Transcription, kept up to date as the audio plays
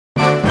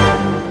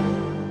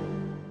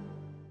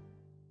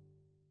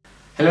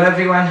Hello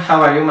everyone,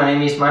 how are you? My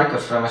name is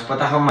Marcos from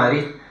Spotahome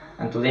Madrid,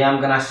 and today I'm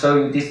gonna show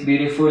you this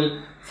beautiful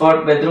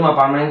 4-bedroom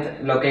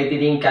apartment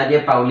located in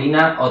Calle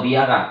Paulina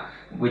Odiaga,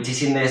 which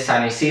is in the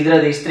San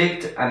Isidro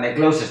district, and the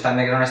closest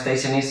underground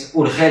station is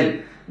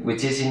Urgel,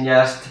 which is in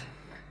just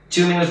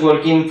 2 minutes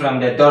walking from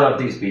the door of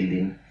this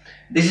building.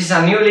 This is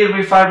a newly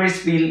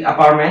refurbished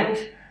apartment,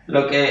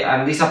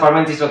 and this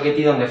apartment is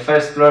located on the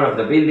first floor of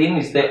the building.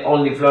 It's the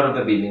only floor of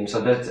the building, so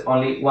there's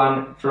only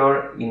one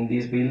floor in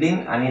this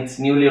building, and it's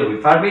newly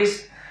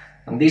refurbished.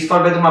 And this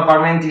 4-bedroom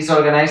apartment is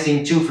organized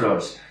in 2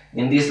 floors.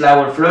 In this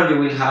lower floor you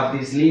will have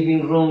this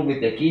living room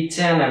with the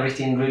kitchen,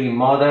 everything really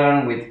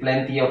modern, with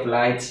plenty of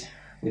lights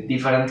with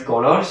different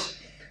colors.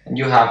 And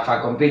you have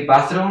a complete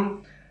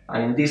bathroom,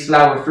 and in this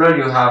lower floor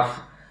you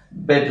have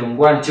bedroom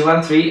 1, 2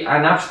 and 3,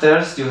 and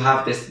upstairs you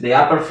have the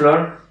upper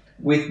floor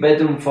with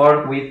bedroom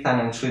 4 with an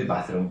ensuite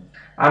bathroom.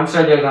 I'm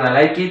sure you're gonna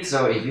like it,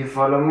 so if you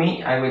follow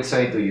me I will show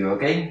it to you,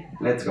 okay?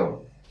 Let's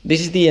go. This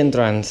is the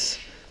entrance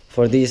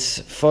for this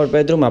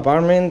 4-bedroom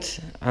apartment,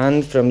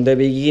 and from the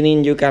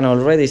beginning you can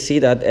already see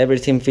that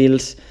everything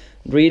feels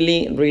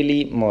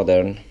really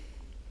modern.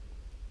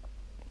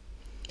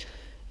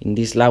 In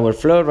this lower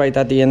floor, right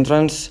at the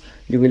entrance,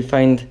 you will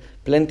find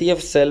plenty of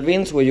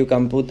shelvings where you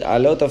can put a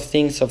lot of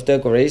things of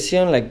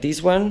decoration like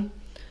this one,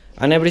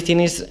 and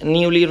everything is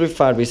newly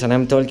refurbished, and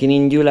I'm talking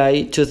in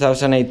July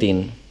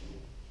 2018.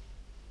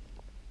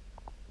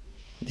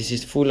 This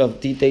is full of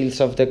details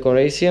of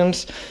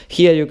decorations.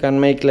 Here you can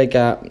make like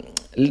a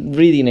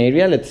reading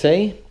area, let's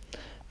say,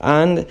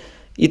 and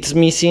it's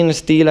missing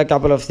still a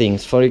couple of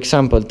things. For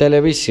example,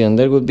 television.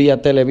 There would be a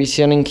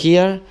television in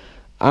here,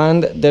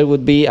 and there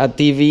would be a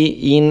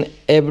TV in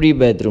every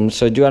bedroom,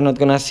 so you are not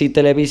gonna see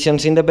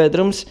televisions in the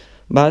bedrooms,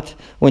 but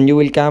when you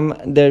will come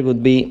there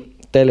would be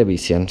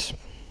televisions.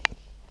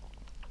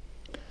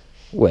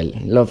 Well,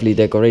 lovely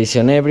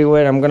decoration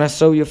everywhere. I'm gonna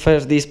show you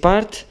first this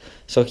part.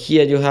 So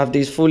here you have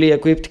this fully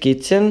equipped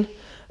kitchen,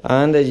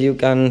 and you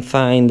can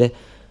find,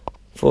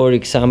 for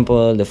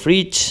example, the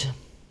fridge,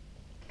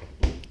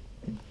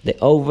 the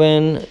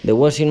oven, the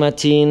washing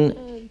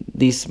machine,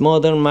 this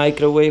modern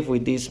microwave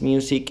with this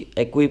music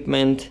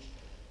equipment,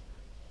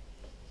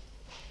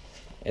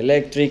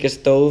 electric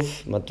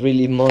stove, but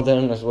really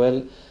modern as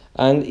well,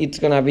 and it's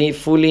gonna be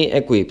fully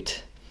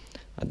equipped.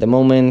 At the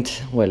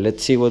moment, well,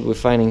 let's see what we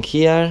find in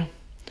here.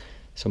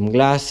 Some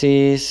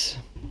glasses,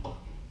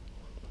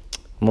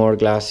 more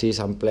glasses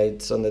and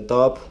plates on the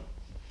top.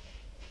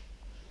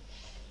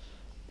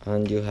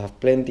 And you have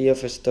plenty of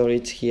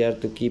storage here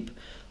to keep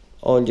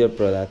all your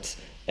products.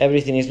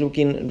 Everything is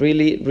looking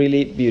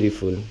really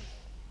beautiful.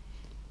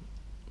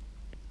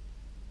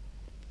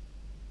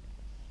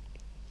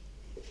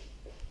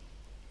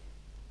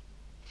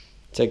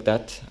 Check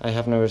that. I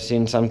have never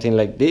seen something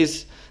like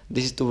this.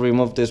 This is to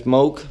remove the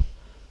smoke.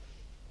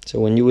 So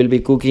when you will be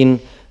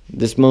cooking,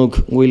 the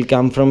smoke will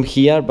come from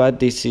here, but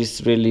this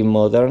is really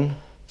modern,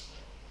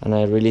 and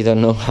I really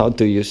don't know how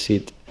to use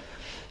it.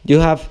 You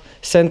have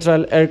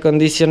central air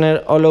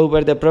conditioner all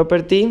over the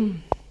property.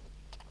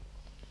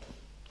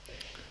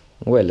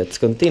 Well, let's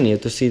continue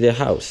to see the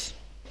house.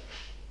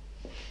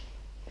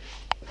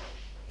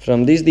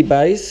 From this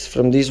device,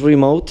 from this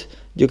remote,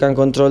 you can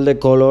control the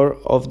color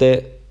of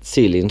the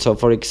ceiling. So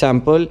for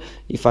example,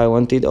 if I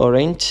wanted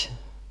orange,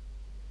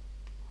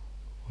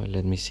 well,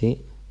 let me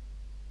see.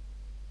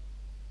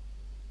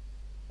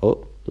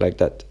 Oh, like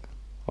that.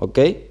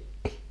 Okay.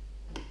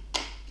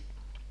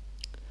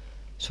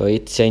 So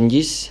it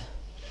changes,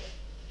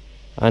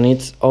 and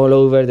it's all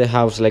over the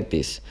house like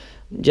this.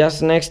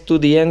 Just next to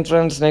the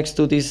entrance, next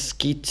to this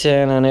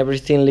kitchen and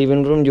everything,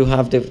 living room, you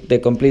have the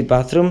complete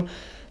bathroom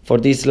for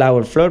this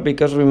lower floor,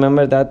 because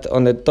remember that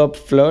on the top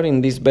floor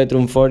in this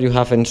bedroom 4 you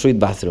have ensuite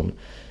bathroom.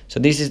 So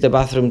this is the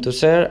bathroom to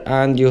share,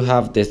 and you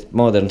have this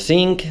modern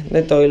sink,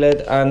 the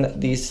toilet, and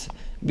this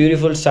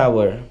beautiful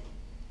shower.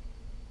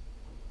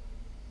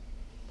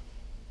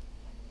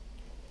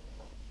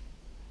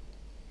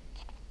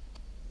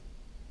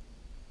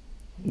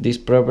 This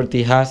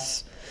property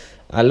has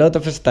a lot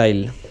of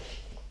style.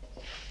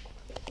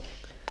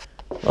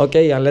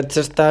 Okay, and let's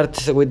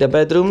start with the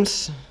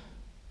bedrooms,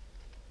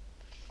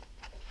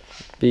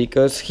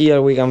 because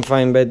here we can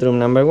find bedroom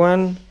number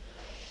 1.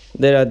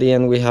 There at the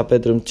end we have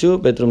bedroom 2,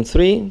 bedroom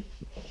 3.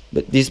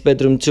 But this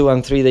bedroom 2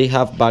 and 3, they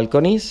have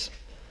balconies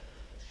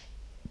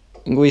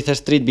with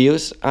street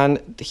views,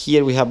 and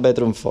here we have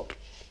bedroom 4.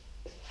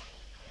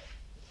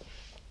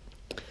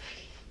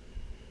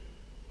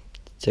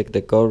 Check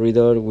the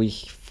corridor. We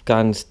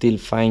can still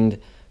find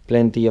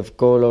plenty of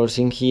colors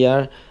in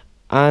here,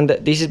 and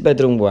this is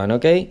bedroom 1.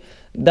 Okay,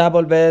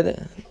 double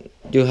bed.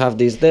 You have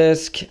this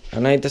desk,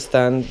 a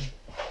nightstand,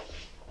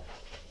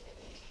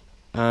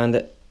 and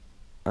a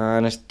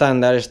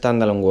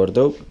standalone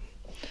wardrobe.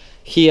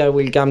 Here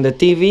will come the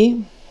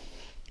TV,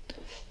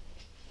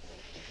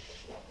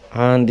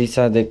 and these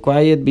are the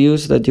quiet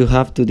views that you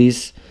have to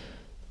this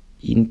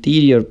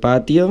interior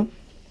patio.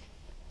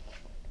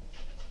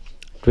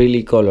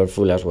 Really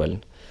colorful as well.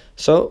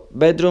 So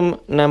bedroom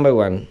number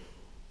 1.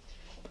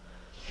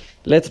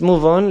 Let's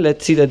move on.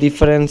 Let's see the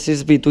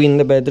differences between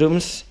the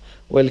bedrooms.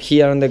 Well,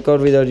 here on the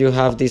corridor you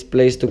have this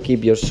place to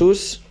keep your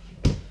shoes,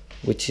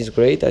 which is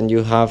great, and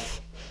you have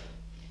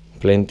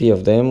plenty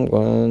of them.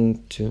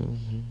 1, 2,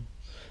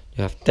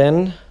 you have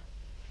 10,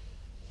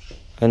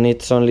 and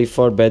it's only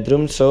 4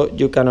 bedrooms, so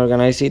you can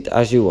organize it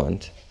as you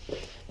want.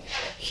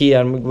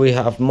 Here we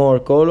have more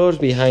colors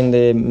behind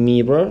the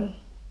mirror,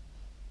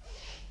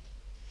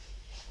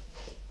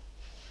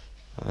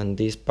 and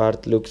this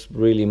part looks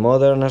really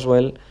modern as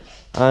well.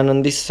 And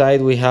on this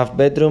side we have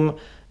bedroom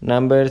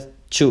number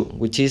 2,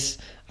 which is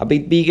a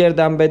bit bigger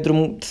than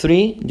bedroom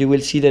 3. You will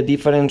see the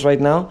difference right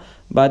now,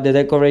 but the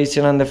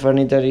decoration and the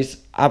furniture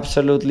is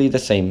absolutely the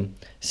same.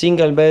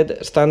 Single bed,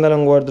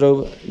 standalone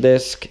wardrobe,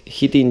 desk,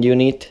 heating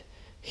unit.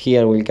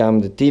 Here will come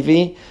the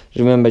TV.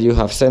 Remember, you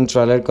have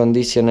central air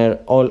conditioner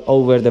all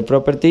over the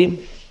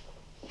property.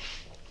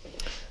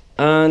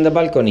 And the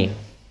balcony.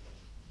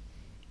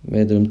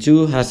 Bedroom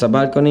 2 has a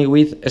balcony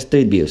with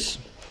street views.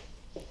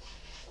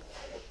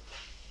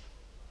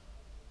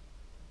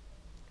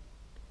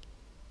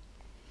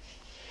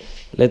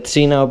 Let's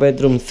see now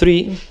bedroom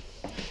 3,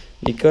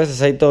 because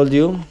as I told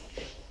you,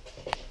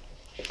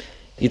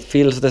 it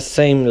feels the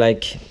same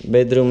like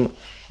bedroom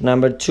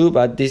number 2,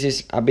 but this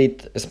is a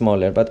bit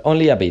smaller, but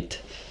only a bit.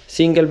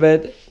 Single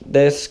bed,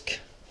 desk,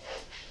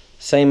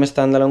 same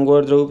standalone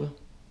wardrobe,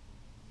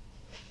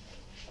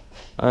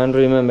 and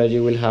remember,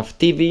 you will have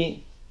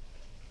TV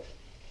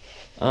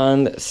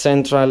and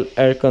central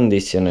air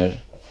conditioner.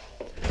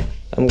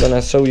 I'm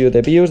gonna show you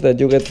the views that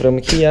you get from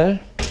here.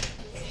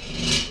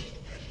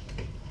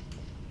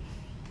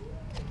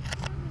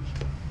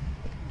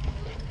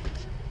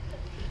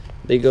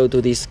 They go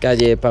to this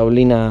Calle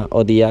Paulina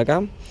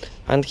Odiaga,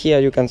 and here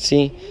you can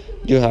see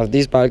you have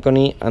this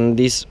balcony and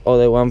this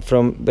other one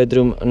from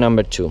bedroom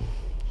number 2.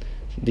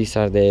 These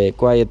are the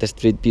quiet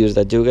street views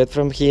that you get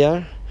from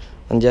here,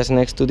 and just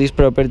next to this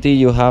property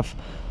you have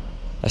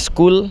a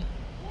school,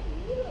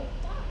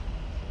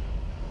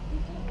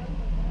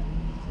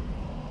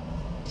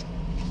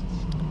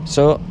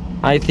 so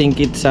I think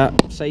it's a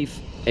safe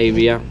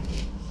area.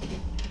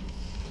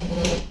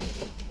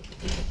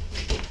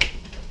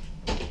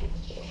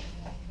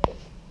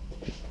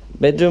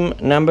 Bedroom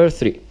number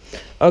 3.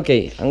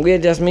 Okay, and we are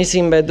just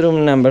missing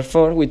bedroom number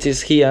 4, which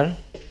is here.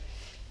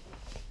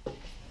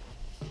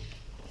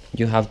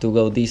 You have to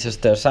go these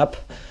stairs up,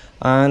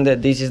 and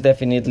this is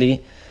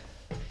definitely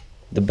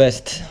the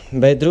best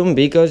bedroom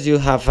because you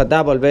have a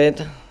double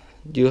bed,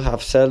 you have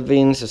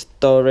shelvings,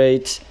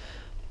 storage.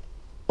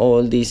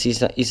 All this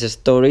is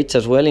storage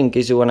as well in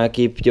case you want to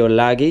keep your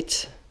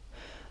luggage,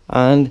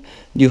 and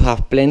you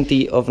have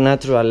plenty of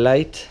natural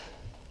light,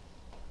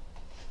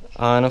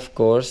 and of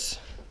course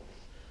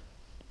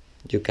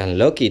you can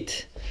lock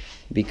it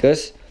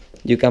because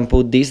you can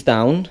put this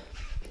down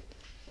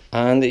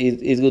and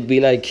it would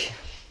be like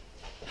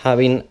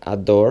having a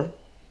door.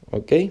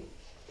 Okay,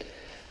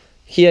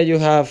 here you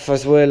have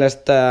as well as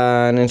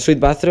an ensuite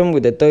bathroom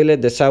with the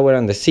toilet, the shower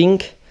and the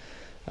sink,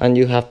 and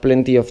you have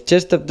plenty of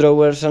chest of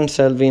drawers and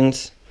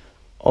shelvings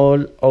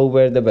all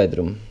over the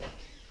bedroom.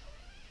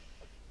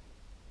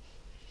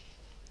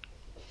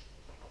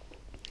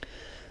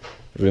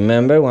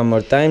 Remember, one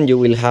more time, you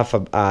will have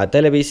a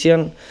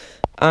television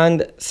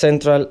and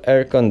central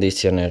air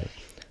conditioner.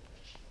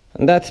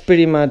 And that's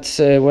pretty much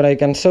what I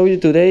can show you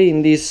today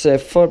in this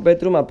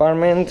 4-bedroom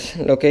apartment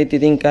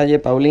located in Calle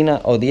Paulina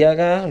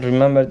Odiaga.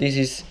 Remember, this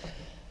is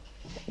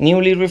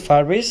newly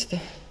refurbished,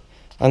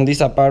 and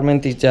this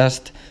apartment is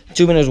just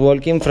 2 minutes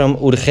walking from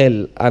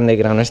Urgel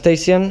underground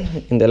station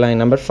in the line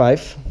number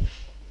 5.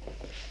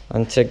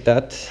 And check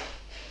that,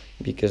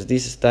 because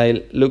this style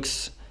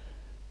looks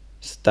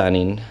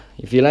stunning.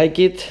 If you like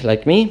it,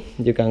 like me,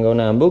 you can go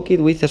now and book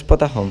it with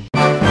Spot@Home.